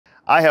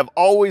I have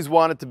always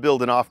wanted to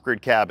build an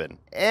off-grid cabin,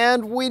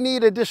 and we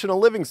need additional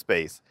living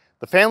space.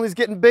 The family's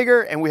getting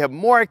bigger and we have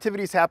more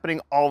activities happening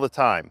all the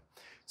time.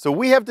 So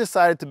we have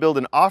decided to build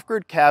an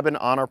off-grid cabin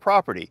on our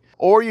property.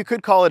 Or you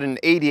could call it an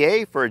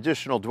ADA for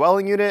additional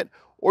dwelling unit,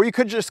 or you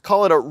could just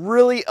call it a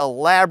really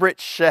elaborate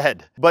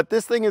shed. But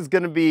this thing is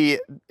gonna be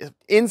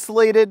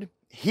insulated,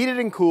 heated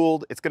and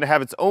cooled. It's gonna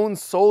have its own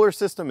solar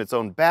system, its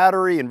own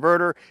battery,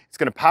 inverter. It's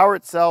gonna power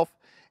itself.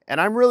 And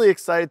I'm really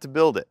excited to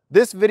build it.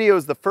 This video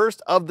is the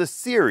first of the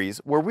series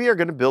where we are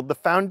gonna build the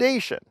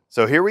foundation.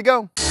 So here we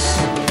go.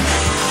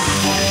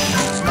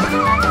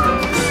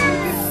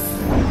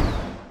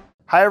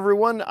 Hi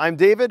everyone, I'm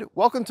David.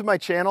 Welcome to my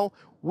channel.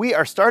 We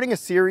are starting a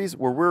series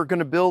where we're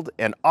gonna build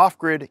an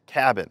off-grid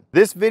cabin.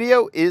 This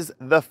video is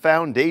the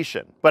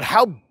foundation. But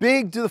how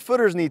big do the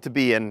footers need to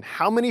be and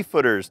how many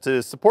footers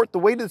to support the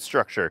weighted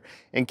structure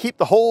and keep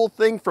the whole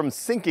thing from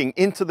sinking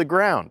into the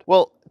ground?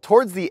 Well,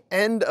 towards the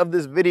end of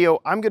this video,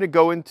 I'm gonna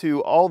go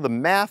into all the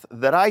math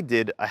that I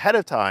did ahead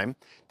of time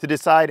to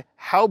decide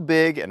how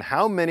big and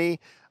how many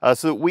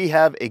so that we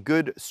have a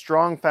good,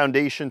 strong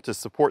foundation to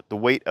support the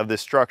weight of this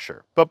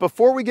structure. But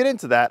before we get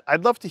into that,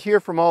 I'd love to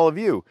hear from all of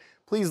you.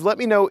 Please let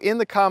me know in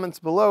the comments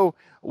below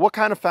what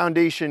kind of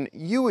foundation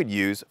you would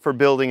use for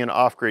building an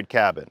off-grid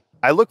cabin.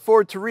 I look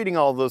forward to reading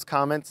all of those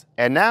comments,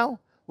 and now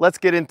let's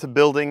get into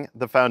building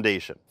the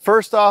foundation.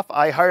 First off,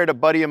 I hired a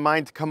buddy of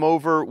mine to come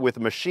over with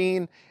a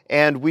machine,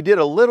 and we did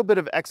a little bit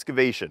of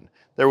excavation.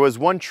 There was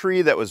one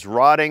tree that was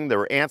rotting, there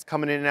were ants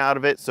coming in and out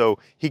of it, so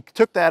he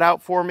took that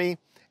out for me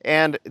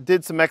and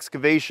did some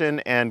excavation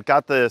and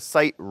got the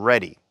site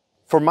ready.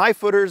 For my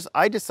footers,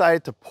 I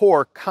decided to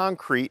pour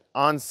concrete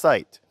on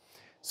site.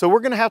 So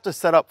we're gonna have to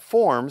set up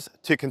forms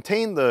to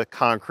contain the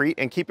concrete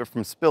and keep it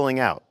from spilling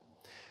out.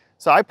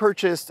 So I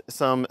purchased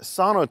some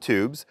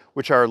sonotubes,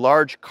 which are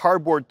large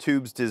cardboard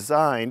tubes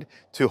designed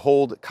to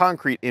hold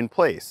concrete in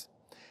place.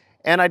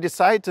 And I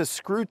decided to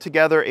screw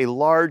together a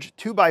large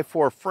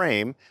 2x4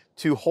 frame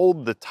to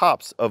hold the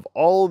tops of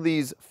all of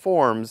these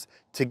forms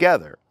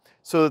together,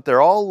 so that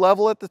they're all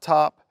level at the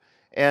top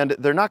and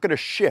they're not going to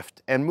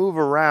shift and move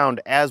around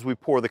as we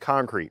pour the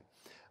concrete.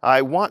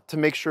 I want to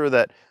make sure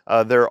that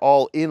they're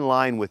all in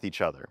line with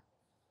each other.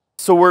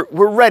 So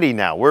we're ready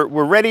now.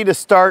 We're ready to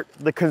start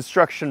the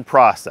construction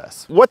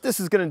process. What this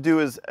is going to do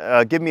is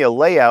give me a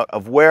layout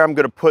of where I'm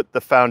going to put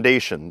the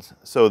foundations,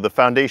 so the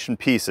foundation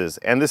pieces.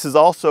 And this is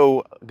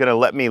also going to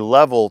let me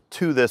level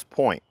to this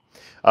point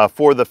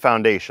for the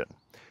foundation.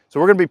 So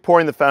we're gonna be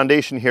pouring the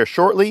foundation here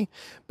shortly,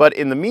 but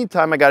in the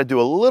meantime, I gotta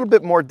do a little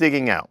bit more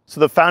digging out.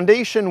 So the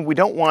foundation, we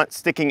don't want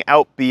sticking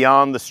out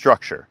beyond the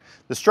structure.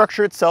 The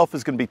structure itself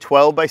is gonna be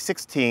 12 by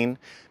 16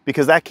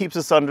 because that keeps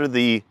us under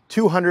the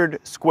 200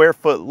 square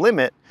foot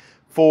limit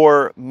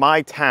for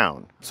my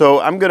town.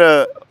 So I'm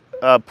gonna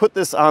put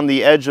this on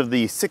the edge of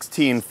the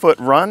 16-foot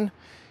run,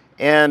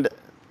 and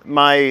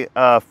my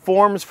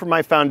forms for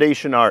my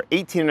foundation are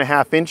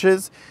 18.5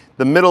 inches.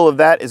 The middle of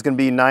that is gonna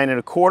be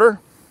 9.25.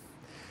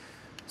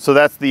 So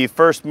that's the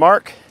first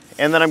mark,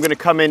 and then I'm gonna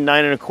come in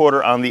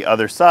 9.25 on the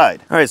other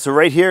side. All right, so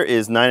right here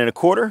is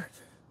 9.25.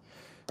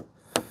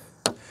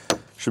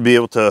 Should be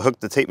able to hook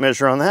the tape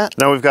measure on that.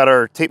 Now we've got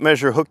our tape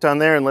measure hooked on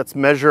there, and let's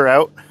measure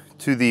out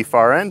to the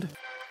far end.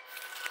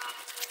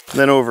 And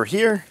then over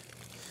here,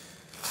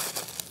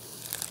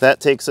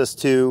 that takes us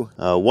to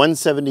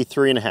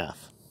 173.5.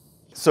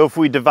 So if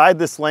we divide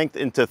this length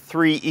into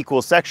 3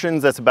 equal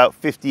sections, that's about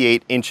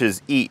 58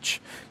 inches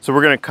each. So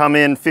we're gonna come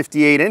in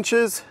 58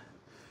 inches,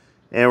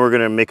 and we're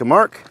gonna make a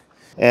mark.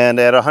 And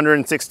at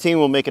 116,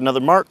 we'll make another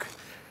mark.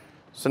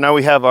 So now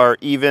we have our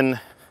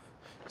even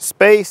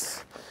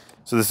space.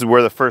 So this is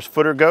where the first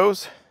footer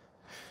goes.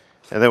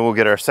 And then we'll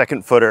get our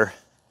second footer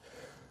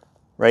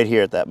right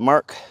here at that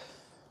mark.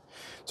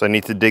 So I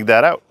need to dig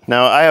that out.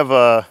 Now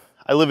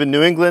I live in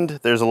New England.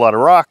 There's a lot of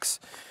rocks.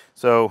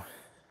 So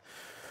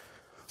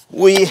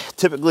we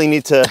typically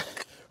need to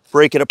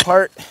break it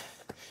apart.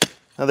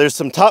 Now there's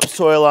some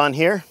topsoil on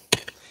here.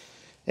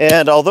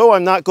 And although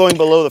I'm not going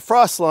below the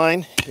frost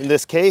line in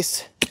this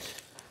case,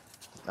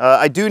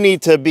 I do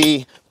need to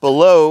be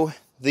below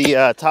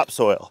the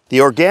topsoil.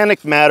 The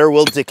organic matter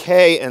will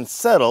decay and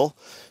settle,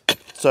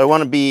 so I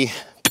want to be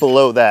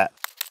below that.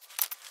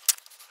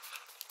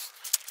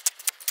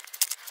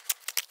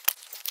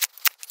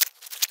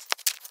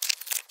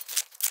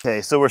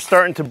 Okay, so we're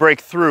starting to break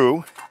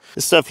through.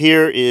 This stuff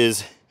here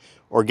is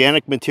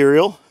organic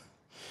material,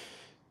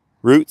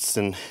 roots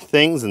and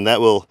things, and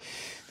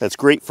that's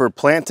great for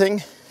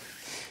planting.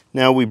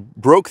 Now we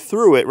broke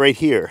through it right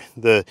here.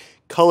 The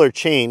color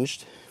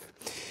changed.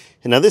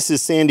 And now this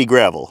is sandy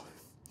gravel.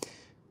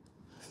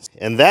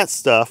 And that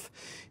stuff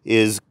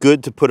is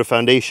good to put a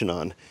foundation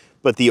on,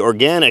 but the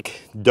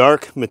organic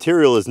dark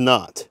material is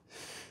not.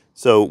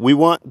 So we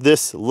want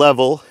this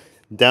level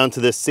down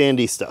to this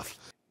sandy stuff.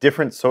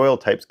 Different soil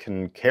types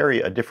can carry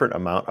a different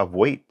amount of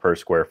weight per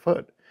square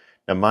foot.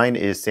 Now mine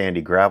is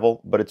sandy gravel,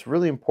 but it's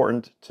really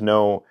important to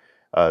know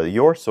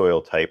your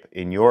soil type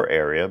in your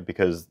area,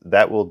 because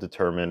that will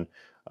determine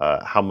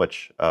how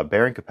much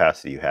bearing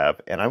capacity you have.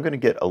 And I'm going to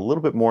get a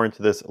little bit more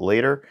into this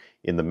later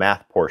in the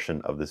math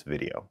portion of this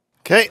video.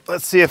 Okay,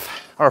 let's see if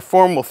our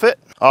form will fit.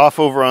 Off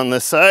over on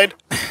this side.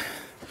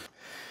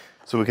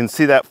 So we can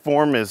see that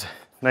form is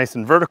nice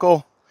and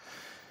vertical.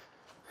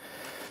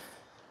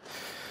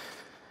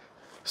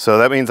 So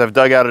that means I've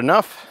dug out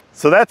enough.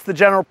 So that's the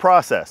general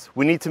process.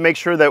 We need to make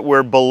sure that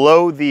we're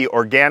below the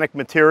organic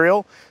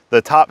material,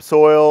 the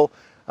topsoil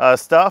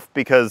stuff,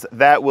 because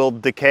that will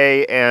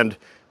decay and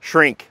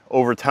shrink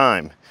over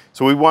time.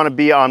 So we want to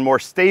be on more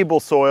stable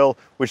soil,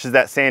 which is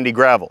that sandy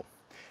gravel.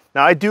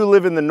 Now I do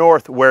live in the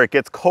north where it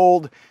gets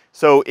cold.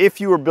 So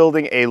if you were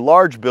building a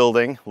large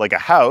building, like a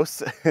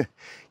house,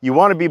 you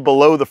want to be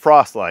below the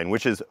frost line,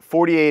 which is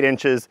 48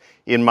 inches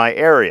in my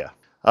area.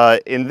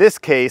 In this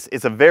case,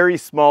 it's a very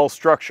small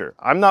structure.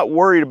 I'm not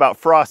worried about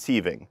frost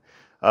heaving,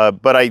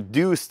 but I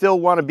do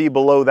still want to be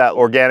below that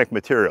organic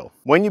material.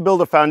 When you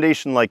build a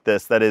foundation like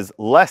this that is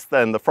less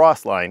than the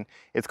frost line,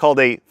 it's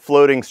called a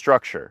floating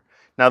structure.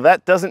 Now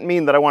that doesn't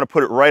mean that I want to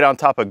put it right on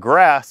top of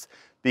grass,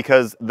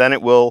 because then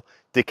it will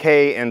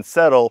decay and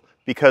settle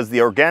because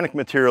the organic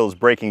material is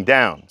breaking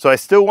down. So I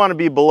still want to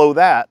be below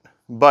that,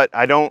 but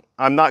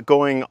I'm not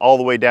going all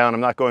the way down.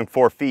 I'm not going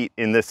 4 feet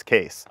in this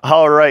case.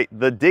 All right,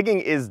 the digging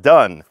is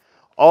done.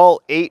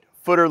 All 8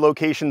 footer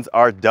locations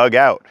are dug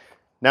out.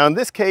 Now in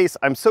this case,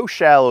 I'm so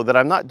shallow that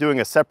I'm not doing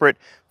a separate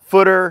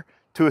footer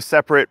to a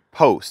separate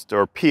post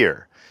or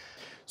pier.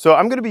 So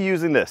I'm gonna be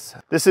using this.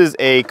 This is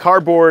a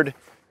cardboard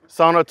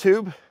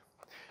sonotube.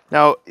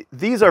 Now,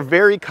 these are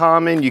very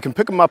common. You can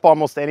pick them up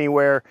almost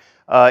anywhere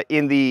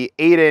in the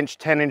 8-inch,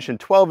 10-inch, and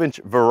 12-inch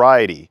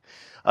variety.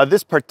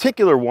 This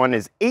particular one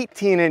is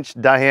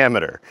 18-inch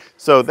diameter.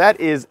 So that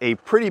is a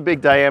pretty big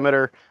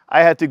diameter.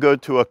 I had to go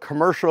to a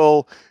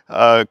commercial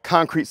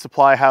concrete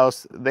supply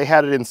house. They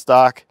had it in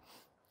stock.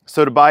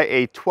 So to buy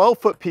a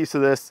 12-foot piece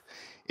of this,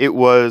 it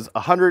was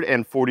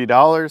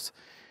 $140.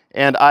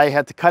 And I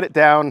had to cut it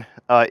down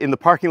in the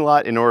parking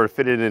lot in order to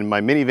fit it in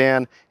my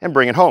minivan and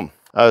bring it home.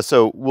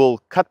 So we'll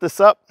cut this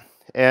up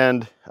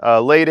and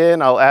lay it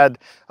in. I'll add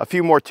a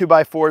few more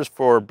 2x4s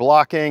for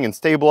blocking and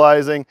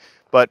stabilizing,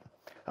 but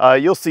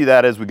you'll see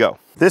that as we go.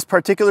 This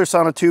particular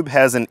sonotube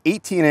has an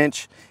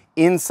 18-inch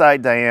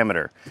inside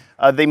diameter.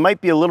 They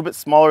might be a little bit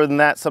smaller than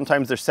that.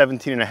 Sometimes they're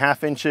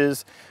 17.5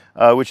 inches,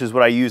 which is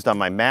what I used on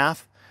my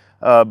math.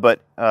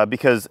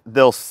 Because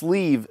they'll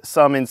sleeve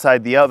some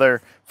inside the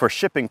other for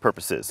shipping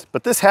purposes.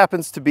 But this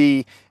happens to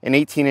be an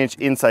 18-inch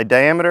inside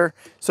diameter,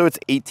 so it's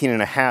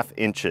 18.5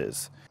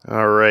 inches.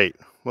 All right,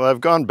 well, I've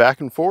gone back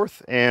and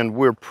forth and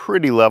we're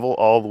pretty level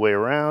all the way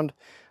around.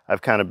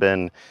 I've kind of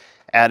been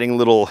adding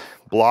little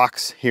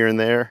blocks here and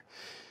there.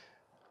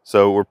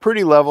 So we're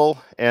pretty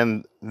level,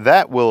 and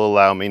that will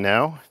allow me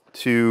now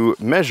to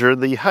measure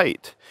the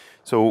height.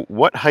 So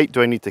what height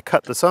do I need to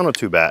cut the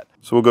sonotube at?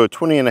 So we'll go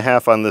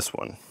 20.5 on this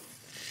one.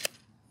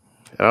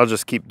 And I'll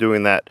just keep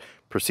doing that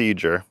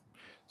procedure.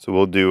 So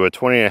we'll do a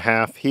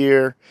 20.5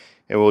 here,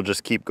 and we'll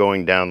just keep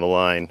going down the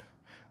line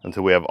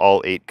until we have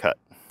all 8 cut.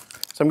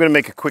 So I'm gonna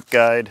make a quick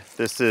guide.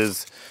 This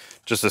is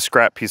just a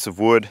scrap piece of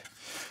wood.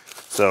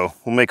 So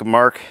we'll make a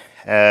mark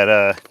at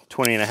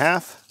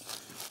 20.5.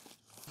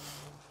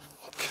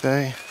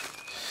 Okay.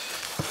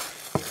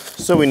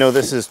 So we know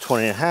this is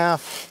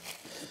 20.5.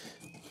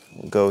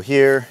 We'll go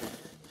here.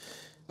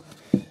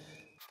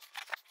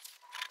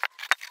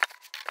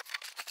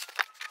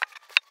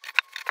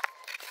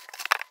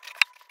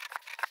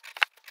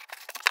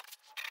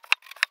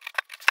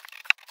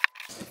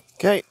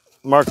 Okay,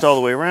 marked all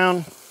the way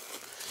around.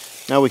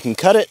 Now we can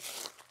cut it.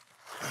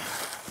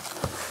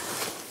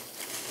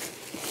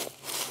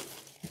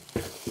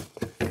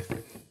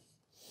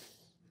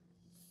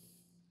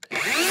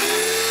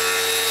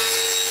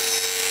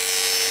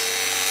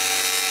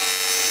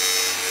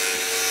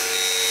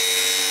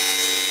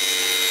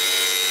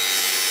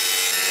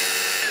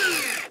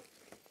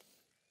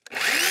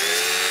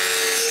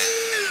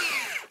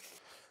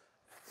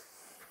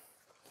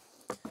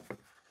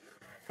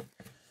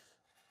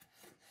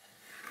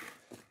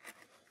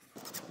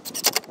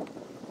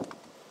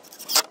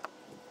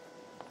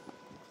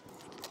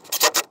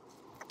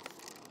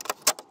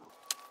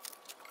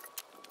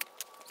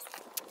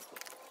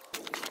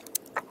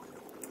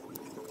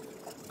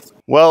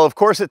 Well, of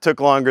course it took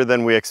longer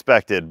than we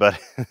expected, but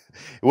it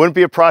wouldn't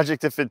be a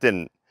project if it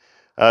didn't.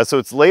 So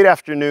it's late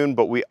afternoon,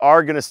 but we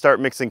are gonna start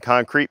mixing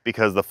concrete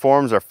because the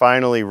forms are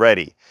finally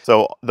ready.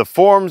 So the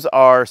forms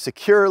are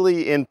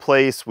securely in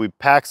place. We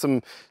packed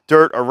some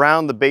dirt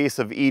around the base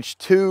of each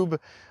tube.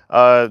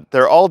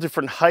 They're all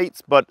different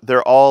heights, but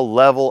they're all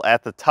level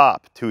at the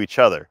top to each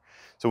other.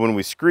 So when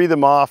we screw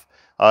them off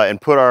and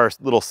put our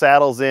little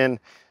saddles in,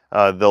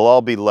 they'll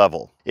all be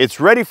level.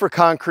 It's ready for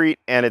concrete,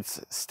 and it's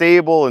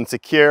stable and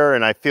secure,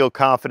 and I feel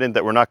confident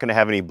that we're not gonna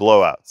have any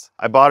blowouts.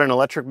 I bought an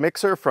electric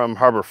mixer from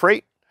Harbor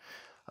Freight,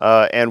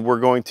 and we're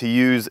going to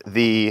use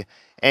the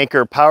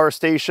Anchor power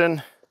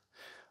station.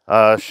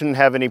 Shouldn't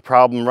have any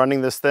problem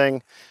running this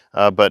thing,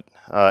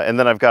 and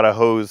then I've got a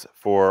hose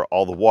for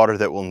all the water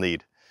that we'll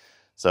need.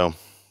 So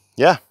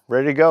yeah,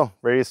 ready to go,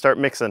 ready to start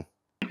mixing.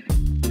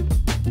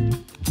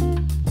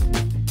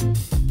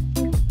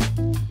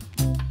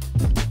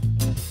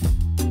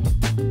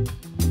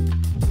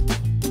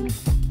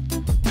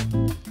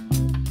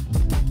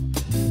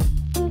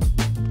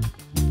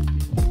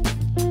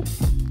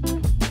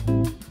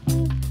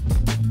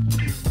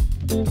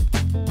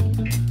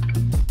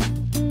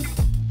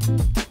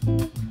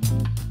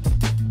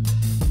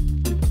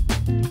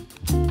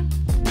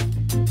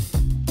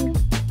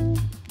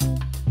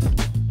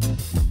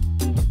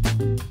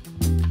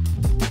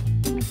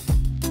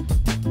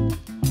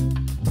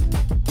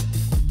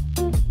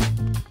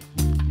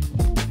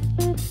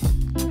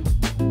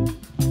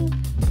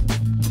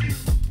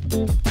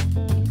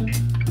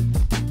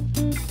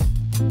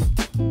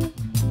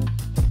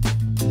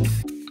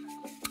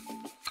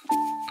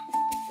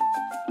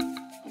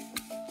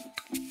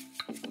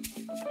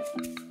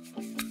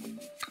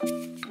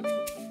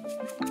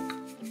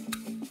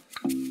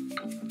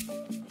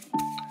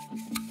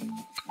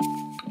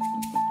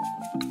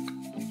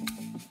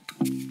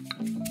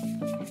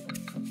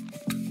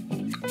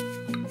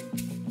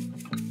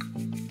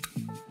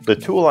 The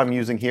tool I'm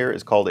using here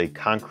is called a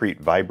concrete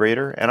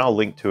vibrator, and I'll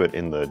link to it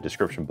in the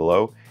description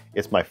below.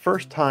 It's my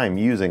first time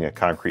using a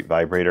concrete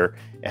vibrator,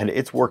 and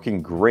it's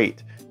working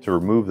great to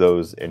remove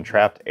those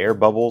entrapped air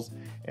bubbles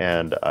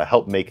and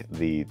help make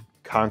the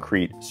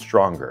concrete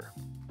stronger.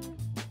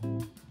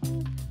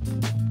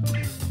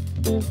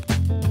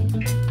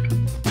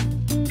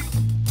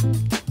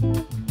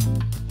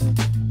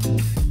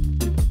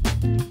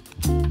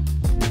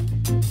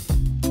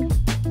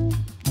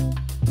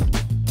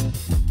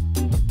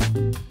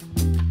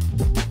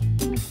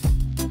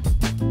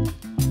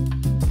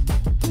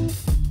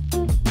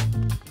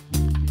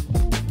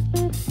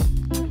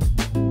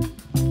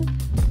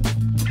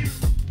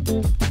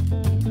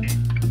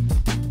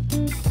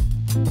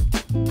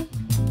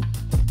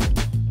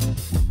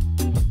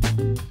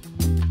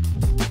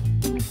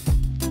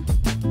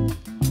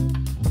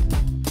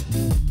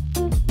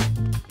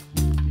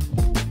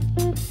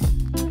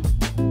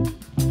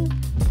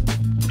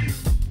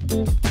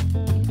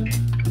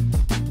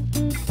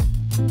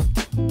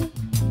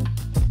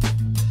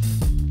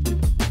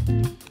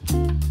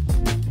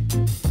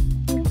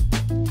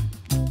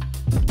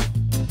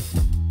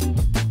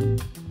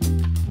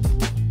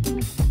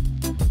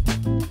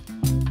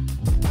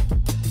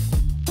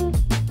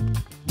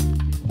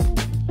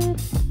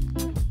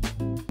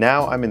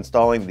 Now I'm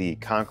installing the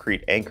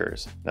concrete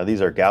anchors. Now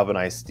these are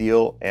galvanized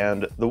steel,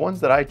 and the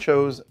ones that I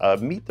chose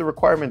meet the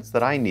requirements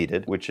that I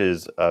needed, which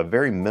is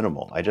very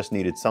minimal. I just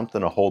needed something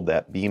to hold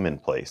that beam in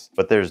place.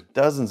 But there's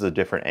dozens of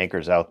different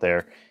anchors out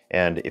there,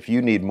 and if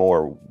you need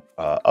more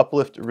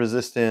uplift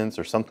resistance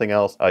or something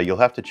else, you'll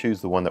have to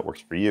choose the one that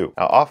works for you.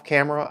 Now off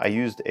camera, I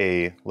used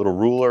a little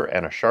ruler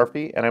and a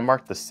Sharpie, and I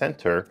marked the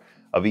center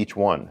of each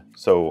one.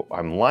 So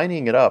I'm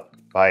lining it up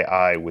by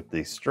eye with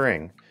the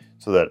string,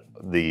 so that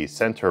the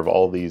center of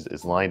all of these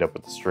is lined up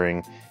with the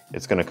string.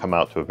 It's gonna come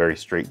out to a very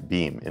straight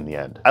beam in the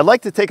end. I'd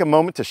like to take a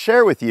moment to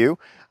share with you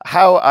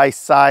how I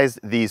sized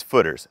these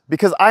footers,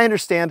 because I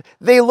understand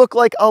they look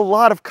like a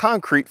lot of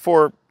concrete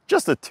for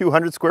just a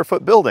 200 square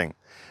foot building,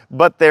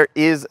 but there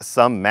is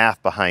some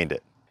math behind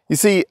it. You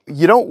see,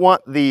 you don't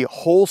want the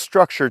whole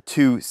structure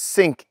to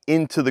sink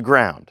into the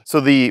ground. So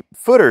the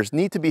footers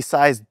need to be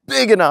sized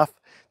big enough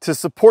to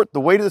support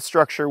the weight of the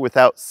structure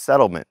without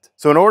settlement.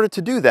 So in order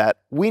to do that,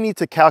 we need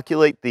to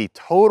calculate the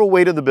total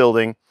weight of the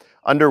building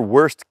under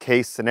worst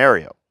case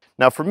scenario.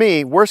 Now for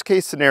me, worst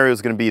case scenario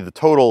is going to be the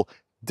total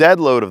dead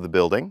load of the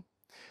building,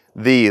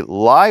 the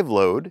live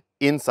load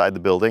inside the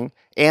building,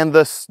 and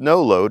the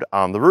snow load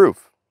on the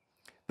roof.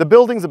 The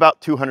building's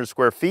about 200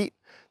 square feet.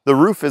 The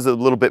roof is a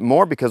little bit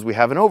more because we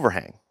have an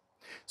overhang.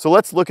 So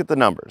let's look at the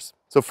numbers.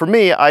 So for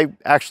me, I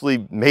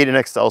actually made an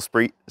Excel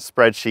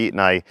spreadsheet,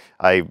 and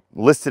I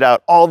listed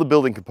out all the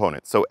building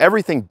components. So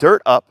everything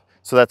dirt up,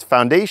 so that's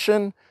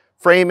foundation,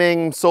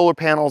 framing, solar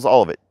panels,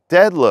 all of it.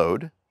 Dead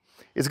load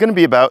is going to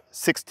be about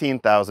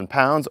 16,000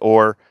 pounds,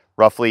 or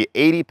roughly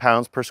 80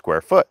 pounds per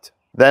square foot.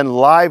 Then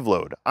live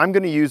load, I'm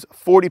going to use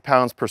 40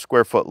 pounds per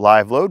square foot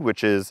live load,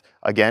 which is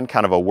again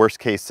kind of a worst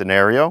case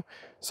scenario.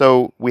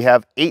 So we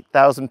have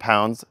 8,000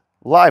 pounds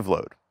live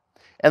load.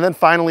 And then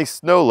finally,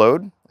 snow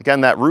load.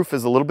 Again, that roof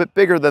is a little bit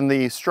bigger than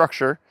the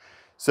structure,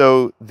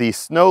 so the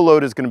snow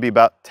load is going to be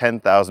about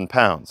 10,000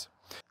 pounds.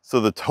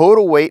 So the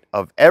total weight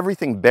of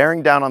everything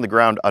bearing down on the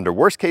ground under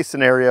worst case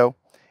scenario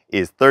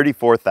is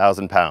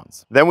 34,000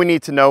 pounds. Then we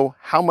need to know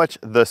how much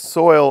the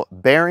soil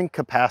bearing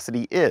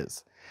capacity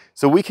is.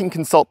 So we can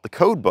consult the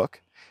code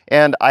book,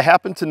 and I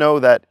happen to know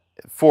that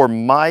for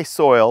my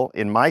soil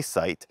in my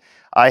site,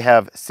 I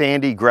have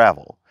sandy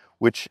gravel,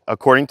 which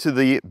according to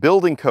the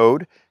building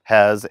code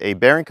has a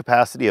bearing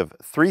capacity of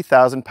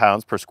 3,000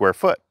 pounds per square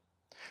foot.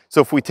 So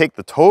if we take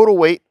the total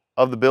weight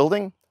of the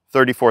building,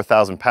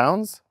 34,000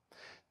 pounds,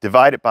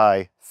 divide it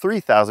by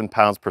 3,000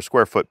 pounds per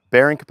square foot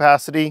bearing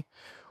capacity,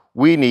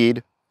 we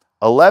need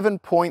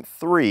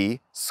 11.3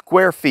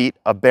 square feet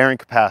of bearing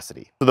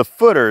capacity. So the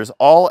footers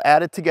all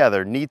added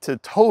together need to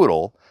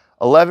total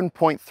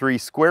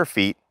 11.3 square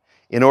feet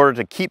in order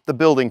to keep the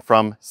building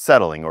from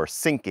settling or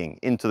sinking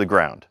into the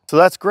ground. So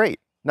that's great.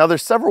 Now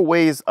there's several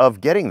ways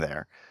of getting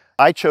there.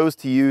 I chose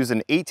to use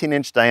an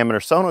 18-inch diameter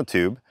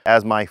sonotube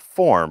as my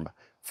form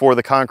for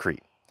the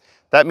concrete.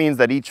 That means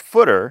that each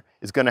footer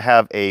is going to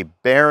have a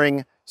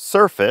bearing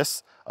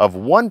surface of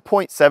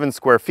 1.7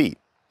 square feet.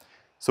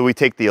 So we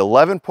take the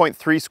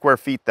 11.3 square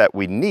feet that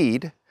we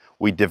need,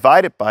 we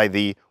divide it by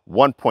the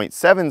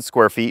 1.7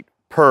 square feet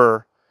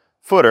per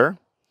footer,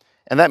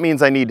 and that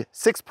means I need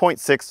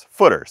 6.6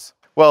 footers.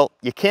 Well,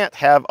 you can't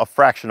have a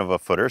fraction of a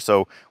footer,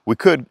 so we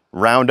could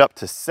round up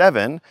to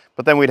 7,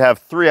 but then we'd have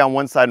 3 on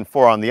one side and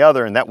 4 on the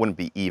other, and that wouldn't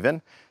be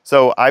even.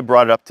 So I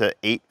brought it up to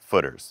 8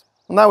 footers.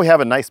 Well, now we have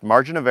a nice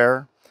margin of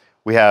error.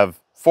 We have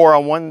 4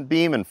 on one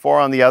beam and 4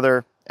 on the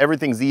other.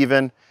 Everything's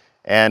even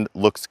and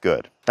looks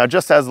good. Now,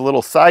 just as a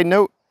little side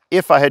note,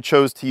 if I had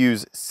chose to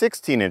use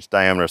 16-inch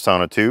diameter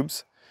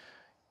sonotubes,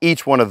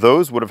 each one of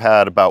those would have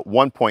had about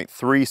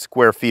 1.3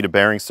 square feet of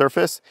bearing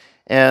surface,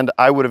 and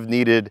I would have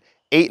needed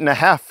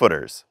 8.5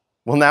 footers.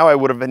 Well, now I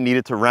would have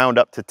needed to round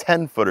up to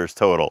 10 footers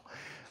total.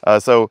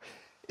 So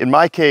In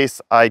my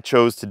case, I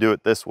chose to do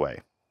it this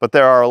way. But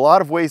there are a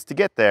lot of ways to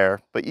get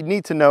there, but you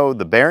need to know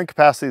the bearing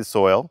capacity of the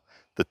soil,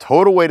 the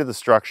total weight of the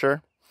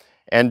structure,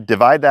 and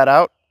divide that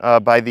out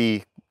by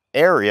the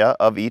area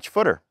of each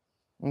footer.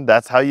 And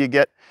that's how you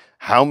get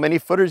how many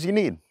footers you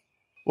need.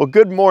 Well,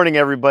 good morning,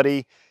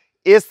 everybody.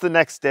 It's the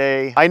next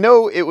day. I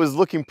know it was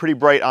looking pretty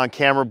bright on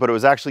camera, but it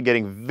was actually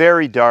getting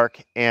very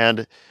dark,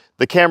 and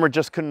the camera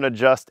just couldn't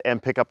adjust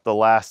and pick up the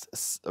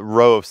last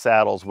row of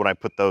saddles when I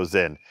put those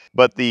in.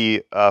 But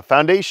the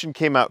foundation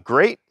came out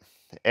great,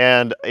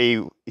 and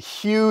a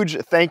huge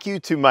thank you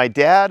to my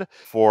dad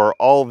for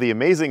all the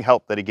amazing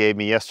help that he gave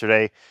me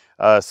yesterday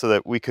so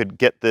that we could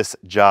get this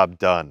job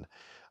done.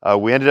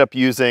 We ended up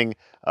using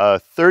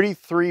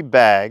 33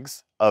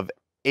 bags of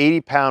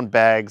 80-pound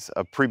bags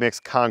of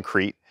premixed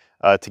concrete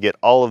to get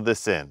all of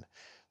this in.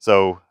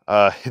 So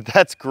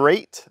that's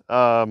great.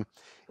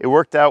 It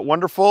worked out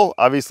wonderful.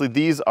 Obviously,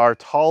 these are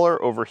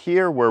taller over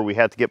here where we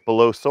had to get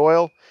below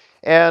soil,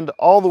 and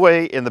all the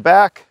way in the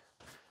back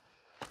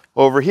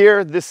over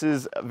here, this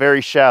is very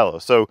shallow.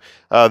 So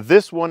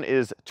this one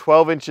is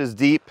 12 inches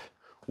deep,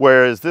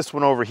 whereas this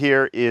one over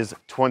here is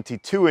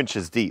 22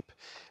 inches deep.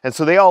 And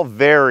so they all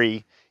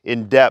vary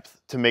in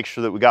depth to make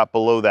sure that we got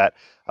below that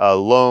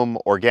loam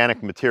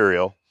organic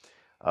material.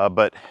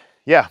 But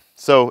yeah,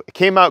 so it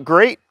came out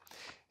great,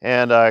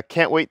 and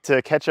can't wait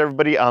to catch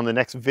everybody on the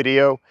next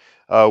video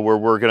where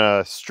we're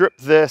gonna strip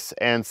this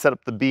and set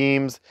up the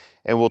beams,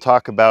 and we'll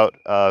talk about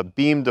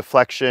beam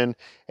deflection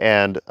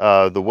and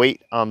the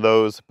weight on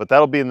those, but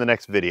that'll be in the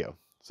next video.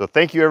 So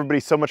thank you everybody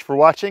so much for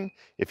watching.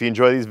 If you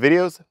enjoy these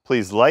videos,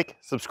 please like,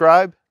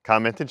 subscribe,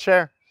 comment, and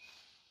share.